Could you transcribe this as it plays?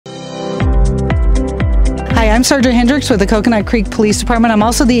I'm Sergeant Hendricks with the Coconut Creek Police Department. I'm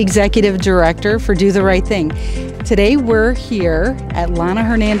also the Executive Director for Do the Right Thing. Today we're here at Lahna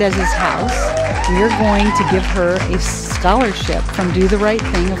Hernandez's house. We are going to give her a scholarship from Do the Right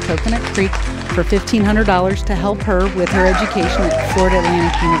Thing of Coconut Creek for $1,500 to help her with her education at Florida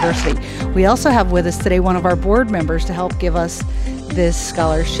Atlantic University. We also have with us today one of our board members to help give us this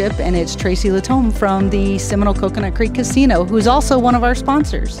scholarship, and it's Tracy Latome from the Seminole Coconut Creek Casino, who's also one of our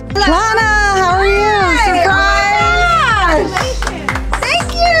sponsors. Lahna, how are you? Surprise!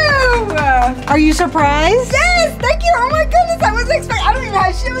 Thank you! Are you surprised? Yes, thank you. Oh my goodness, I wasn't expecting. I don't even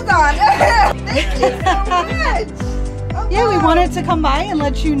have shoes on. Thank you so much. Oh, yeah, we wow. wanted to come by and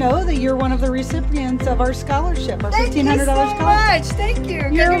let you know that you're one of the recipients of our scholarship, our $1,500 Thank you so scholarship. much. Thank you.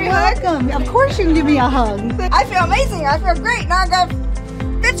 Can You're you give me a hug? welcome. Of course you can give me a hug. I feel amazing. I feel great. Now I got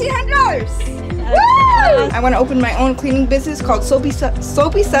 $1,500. Woo! I want to open my own cleaning business called Soapy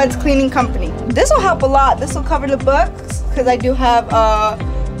Suds Cleaning Company. This will help a lot. This will cover the books because I do have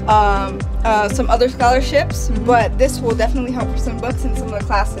some other scholarships, but this will definitely help for some books and some of the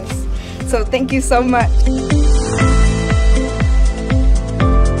classes. So thank you so much.